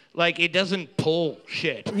anything, like, it doesn't pull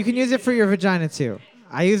shit. You can use it for your vagina too.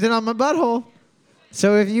 I used it on my butthole.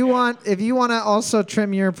 So if you want to also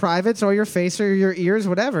trim your privates or your face or your ears,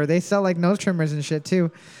 whatever, they sell like nose trimmers and shit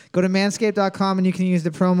too. Go to manscaped.com and you can use the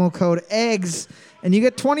promo code EGGS and you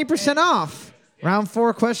get 20% off. Round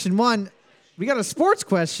 4, question 1. We got a sports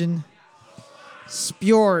question.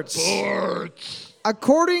 Sports.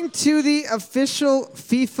 According to the official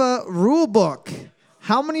FIFA rulebook,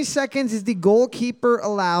 how many seconds is the goalkeeper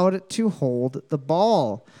allowed to hold the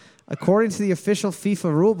ball? According to the official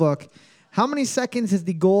FIFA rulebook, how many seconds is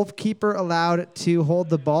the goalkeeper allowed to hold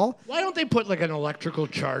the ball? Why don't they put like an electrical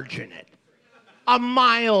charge in it? a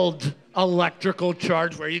mild electrical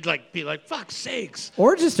charge where you'd like be like, fuck sakes.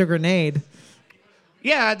 Or just a grenade.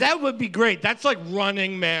 Yeah, that would be great. That's like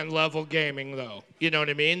Running Man level gaming, though. You know what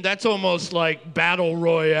I mean? That's almost like Battle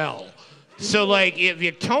Royale. So, like, if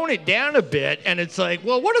you tone it down a bit, and it's like,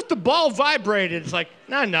 well, what if the ball vibrated? It's like,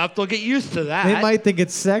 not enough. They'll get used to that. They might think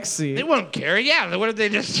it's sexy. They won't care. Yeah, what if they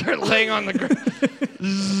just start laying on the ground?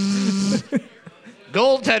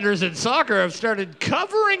 Goaltenders in soccer have started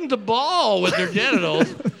covering the ball with their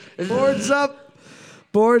genitals. Boards up.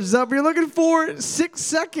 Boards up. You're looking for 6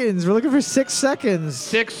 seconds. We're looking for 6 seconds.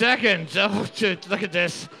 6 seconds. Oh, shit, look at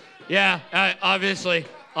this. Yeah, obviously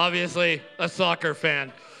a soccer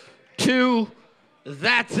fan. 2,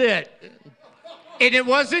 that's it. And it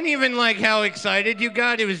wasn't even like how excited you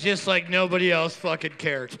got. It was just like nobody else fucking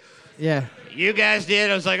cared. Yeah. You guys did.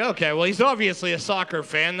 I was like, okay, well, he's obviously a soccer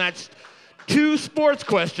fan. That's 2 sports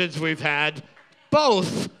questions we've had,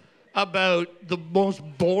 both about the most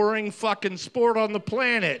boring fucking sport on the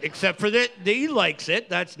planet, except for that he likes it.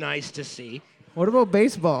 That's nice to see. What about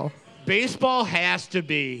baseball? Baseball has to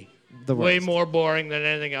be The way worst. more boring than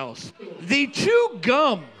anything else. They chew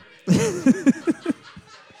gum.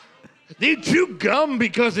 They chew gum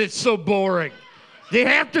because it's so boring. They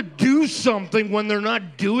have to do something when they're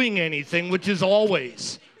not doing anything, which is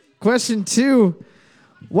always. Question 2.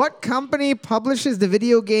 What company publishes the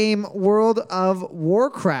video game World of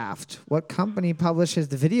Warcraft? What company publishes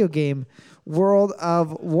the video game World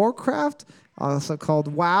of Warcraft, also called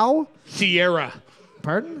WoW? Sierra.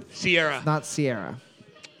 Pardon? Sierra. Not Sierra.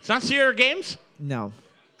 It's not Sierra Games? No.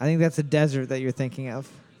 I think that's a desert that you're thinking of.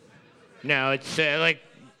 No, it's like...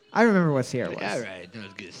 I remember what Sierra was. All right, I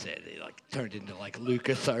was going to say they like turned into like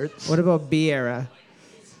LucasArts. What about B-era?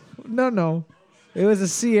 No. It was a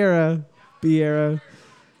Sierra. B-era.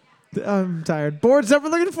 I'm tired. Boards up. We're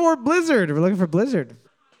looking for Blizzard. We're looking for Blizzard.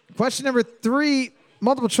 Question number 3,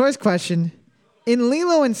 multiple choice question. In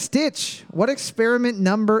Lilo and Stitch, what experiment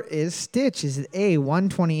number is Stitch? Is it A,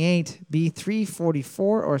 128, B,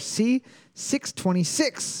 344, or C,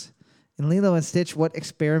 626? In Lilo and Stitch, what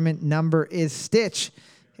experiment number is Stitch?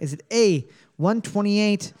 Is it A,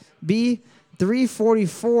 128, B,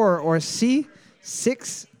 344, or C,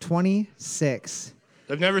 626?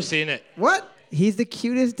 I've never seen it. What? He's the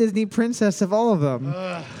cutest Disney princess of all of them.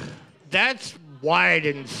 That's why I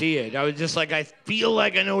didn't see it. I was just like, I feel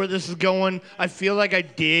like I know where this is going. I feel like I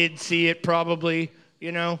did see it probably,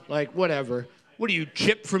 you know, like whatever. What are you,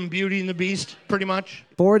 Chip from Beauty and the Beast, pretty much?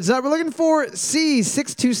 Boards up. We're looking for C,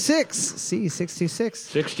 626. C, 626.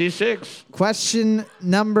 66. Question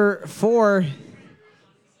number 4.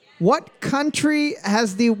 What country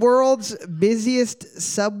has the world's busiest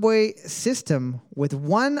subway system with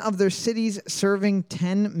one of their cities serving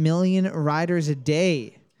 10 million riders a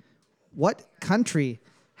day? What country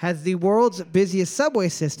has the world's busiest subway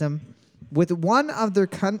system with one of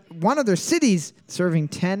their cities serving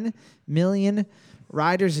 10 million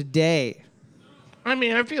riders a day? I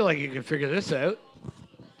mean, I feel like you can figure this out.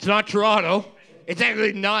 It's not Toronto. It's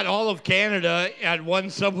actually not all of Canada at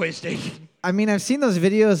one subway station. I mean, I've seen those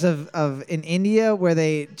videos of in India where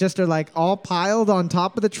they just are like all piled on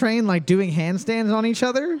top of the train, like doing handstands on each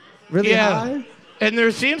other really high. And there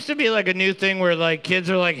seems to be like a new thing where like kids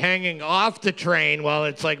are like hanging off the train while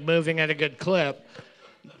it's like moving at a good clip,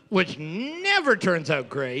 which never turns out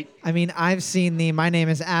great. I mean, I've seen the "My name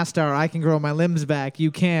is Astar, I can grow my limbs back, you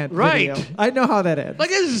can't" Right. video. I know how that ends. Like,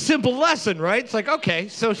 this is a simple lesson, right? It's like, okay,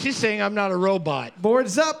 so she's saying I'm not a robot.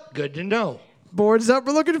 Boards up. Good to know. Boards up.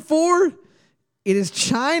 We're looking for. It is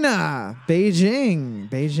China.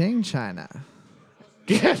 Beijing, China.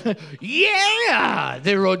 Yeah!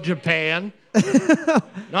 They wrote Japan.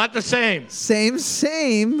 Not the same.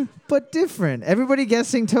 Same, but different. Everybody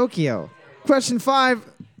guessing Tokyo. Question 5,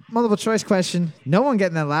 multiple choice question. No one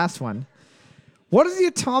getting that last one. What is the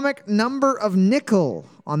atomic number of nickel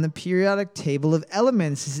on the periodic table of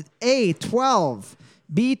elements? Is it A, 12,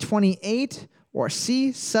 B, 28, or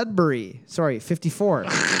C, Sudbury? Sorry, 54.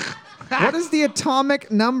 What is the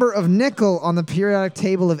atomic number of nickel on the periodic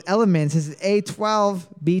table of elements? Is it A, 12,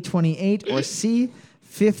 B, 28, or C,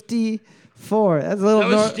 54? That's a little That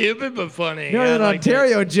was stupid but funny. Northern I liked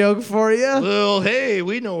Ontario joke for you. it. Little, hey,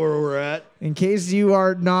 we know where we're at. In case you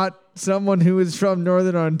are not someone who is from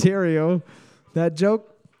Northern Ontario, that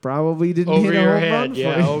joke probably didn't Over hit a your home head, run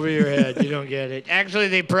yeah, for you. over your head. You don't get it. Actually,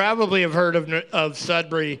 they probably have heard of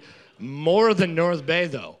Sudbury more than North Bay,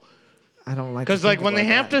 though. I don't like. Because like when they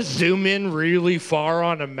have to zoom in really far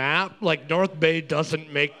on a map, like North Bay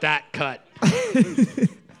doesn't make that cut.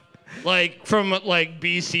 Like from like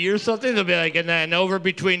BC or something, they'll be like, and then over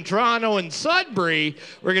between Toronto and Sudbury,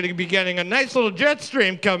 we're going to be getting a nice little jet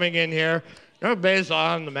stream coming in here. Everybody's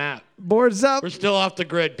on the map. Boards up. We're still off the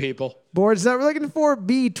grid, people. Boards up. We're looking for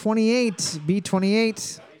B28.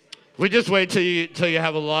 B28. We just wait till you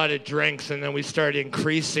have a lot of drinks, and then we start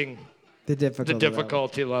increasing The the difficulty.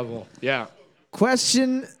 difficulty level. Yeah.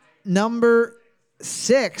 Question number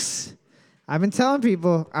 6. I've been telling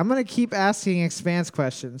people I'm going to keep asking Expanse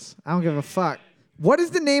questions. I don't give a fuck. What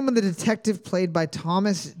is the name of the detective played by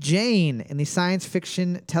Thomas Jane in the science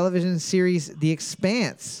fiction television series The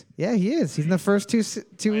Expanse? Yeah, he is. He's in the first two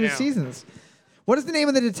know. seasons. What is the name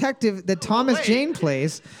of the detective that Thomas wait. Jane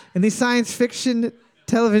plays in the science fiction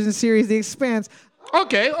television series The Expanse?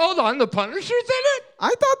 Okay, hold on. The Punisher's in it?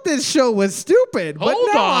 I thought this show was stupid, but Hold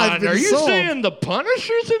now I've on. been Are you sold. saying the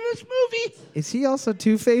Punisher's in this movie? Is he also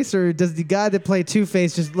Two-Face, or does the guy that played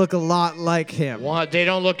Two-Face just look a lot like him? What? They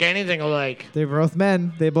don't look anything alike. They're both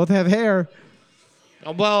men. They both have hair.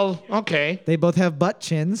 Well, okay. They both have butt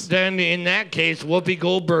chins. Then in that case, Whoopi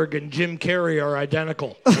Goldberg and Jim Carrey are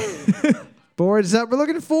identical. Boards up. We're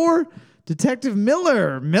looking for Detective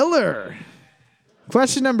Miller. Miller.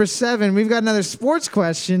 Question number 7. We've got another sports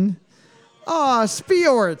question.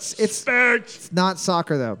 Sports. It's not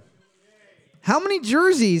soccer, though. How many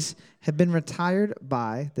jerseys have been retired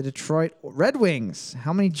by the Detroit Red Wings?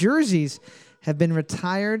 How many jerseys have been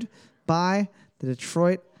retired by the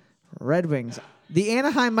Detroit Red Wings? The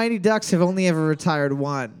Anaheim Mighty Ducks have only ever retired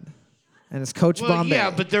one, and it's Coach Well, Bombay.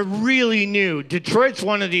 yeah, but they're really new. Detroit's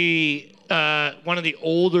one of the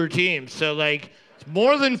older teams, so like it's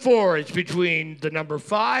more than 4. It's between the number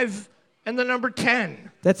 5 and the number 10.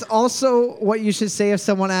 That's also what you should say if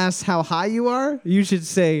someone asks how high you are. You should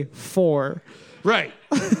say 4. Right.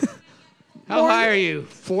 How high are you?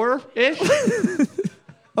 4-ish?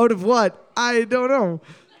 Out of what? I don't know.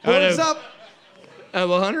 Boards up.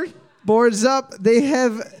 Of 100? Boards up. They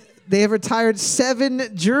have retired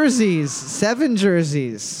 7 jerseys. 7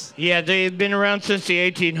 jerseys. Yeah, they've been around since the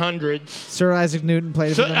 1800s. Sir Isaac Newton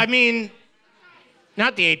played So for them. I mean,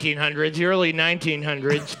 not the 1800s, the early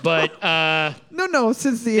 1900s, but no,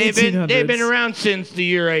 since the they've 1800s. been around since the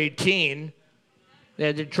year 18.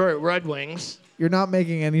 The Detroit Red Wings. You're not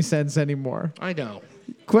making any sense anymore. I know.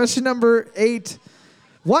 Question number 8.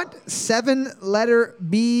 What 7-letter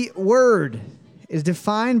B word is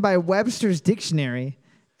defined by Webster's Dictionary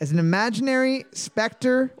as an imaginary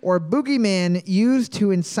specter or boogeyman used to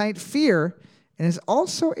incite fear and is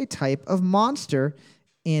also a type of monster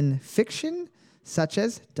in fiction such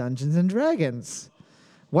as Dungeons and Dragons?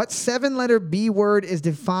 What 7-letter B word is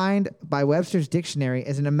defined by Webster's Dictionary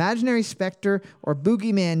as an imaginary specter or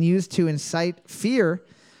boogeyman used to incite fear,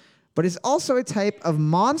 but is also a type of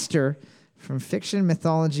monster from fiction,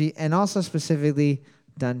 mythology, and also specifically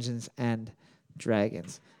Dungeons and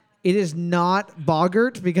Dragons? It is not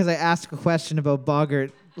Boggart, because I asked a question about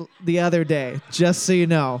Boggart the other day, just so you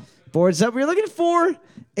know. Boards up. We're looking for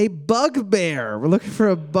a bugbear. We're looking for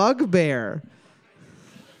a bugbear.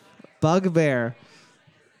 Bugbear.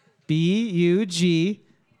 B-U-G-B-E-A-R.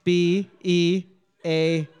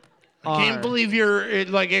 I can't believe you're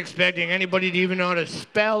like expecting anybody to even know how to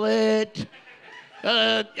spell it.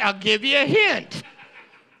 I'll give you a hint.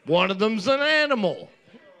 One of them's an animal.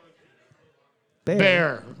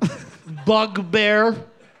 Bear. Bugbear.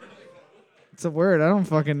 It's a word. I don't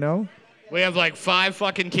fucking know. We have like 5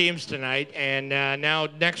 fucking teams tonight, and now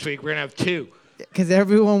next week we're gonna have 2. Because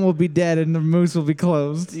everyone will be dead and the moose will be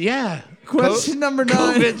closed. Yeah. Question number 9.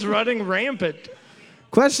 COVID's running rampant.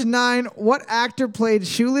 Question 9. What actor played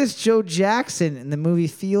Shoeless Joe Jackson in the movie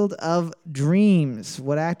Field of Dreams?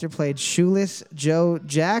 What actor played Shoeless Joe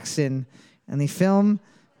Jackson in the film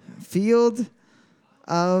Field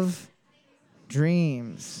of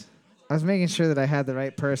Dreams? I was making sure that I had the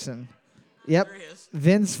right person. Yep.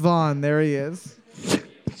 Vince Vaughn. There he is.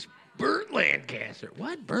 Burt Lancaster.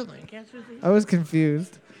 What? Burt Lancaster? I was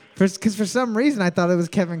confused. Because for some reason I thought it was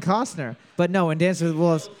Kevin Costner. But no, in Dance with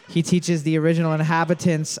Wolves, he teaches the original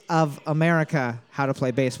inhabitants of America how to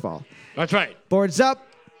play baseball. That's right. Boards up.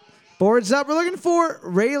 Boards up. We're looking for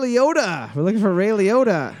Ray Liotta.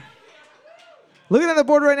 Looking at the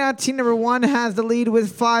board right now, team number 1 has the lead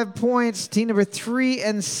with 5 points. Team number 3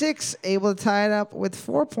 and 6 able to tie it up with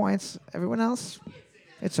 4 points. Everyone else,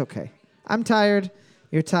 it's okay. I'm tired.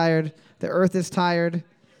 You're tired. The earth is tired.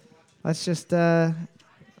 Let's just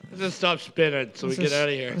Let's just stop spinning so we get out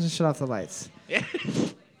of here. Let's just shut off the lights.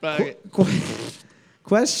 Bye.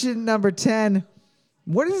 Question number 10.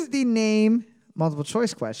 What is the name, multiple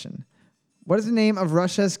choice question, what is the name of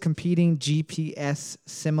Russia's competing GPS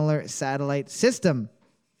similar satellite system?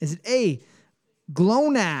 Is it A,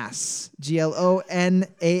 GLONASS,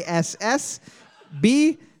 GLONASS,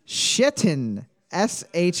 B, Shettin,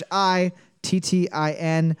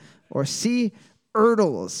 SHITTIN, Or C,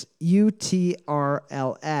 UTRLS,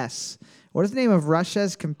 UTRLS. What is the name of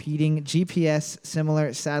Russia's competing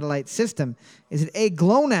GPS-similar satellite system? Is it A,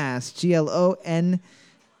 GLONASS,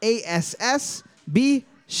 GLONASS, B,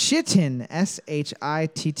 SHITTIN,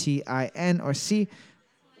 SHITTIN, or C,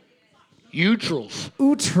 UTRLS.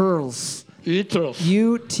 UTRLS, UTRLS.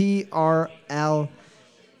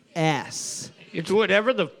 UTRLS. It's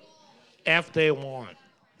whatever the F they want.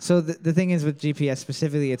 So the thing is with GPS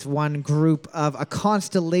specifically, it's one group of a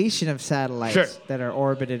constellation of satellites that are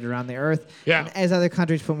orbited around the Earth. Yeah. And as other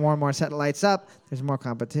countries put more and more satellites up, there's more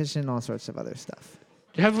competition, all sorts of other stuff.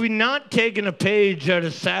 Have we not taken a page out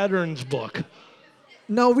of Saturn's book?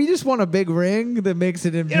 No, we just want a big ring that makes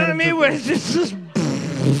it You know what I mean? impenetrable. Where it's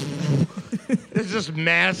just this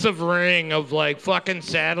massive ring of like fucking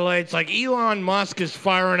satellites. Like Elon Musk is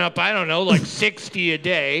firing up, I don't know, like 60 a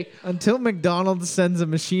day. Until McDonald's sends a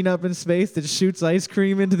machine up in space that shoots ice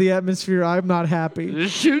cream into the atmosphere, I'm not happy. They're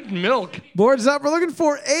shooting milk. Boards up. We're looking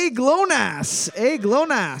for A, GLONASS. A,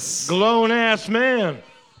 GLONASS. Glowing ass man.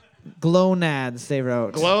 GLONADS, they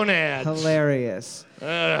wrote. Glonads. Hilarious.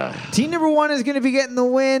 Ugh. Team number one is going to be getting the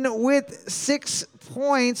win with 6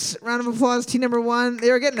 points. Round of applause, team number one.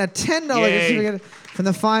 They are getting a $10 Yay. certificate from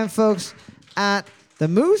the fine folks at the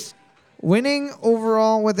Moose, winning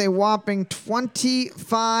overall with a whopping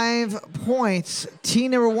 25 points.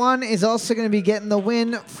 Team number one is also going to be getting the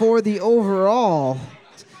win for the overall.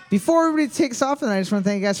 Before everybody takes off tonight, I just want to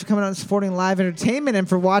thank you guys for coming out and supporting live entertainment and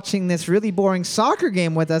for watching this really boring soccer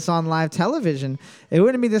game with us on live television. It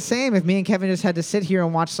wouldn't be the same if me and Kevin just had to sit here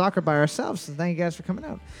and watch soccer by ourselves. So thank you guys for coming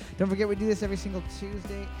out. Don't forget we do this every single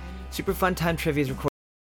Tuesday. Super Fun Time Trivia is recorded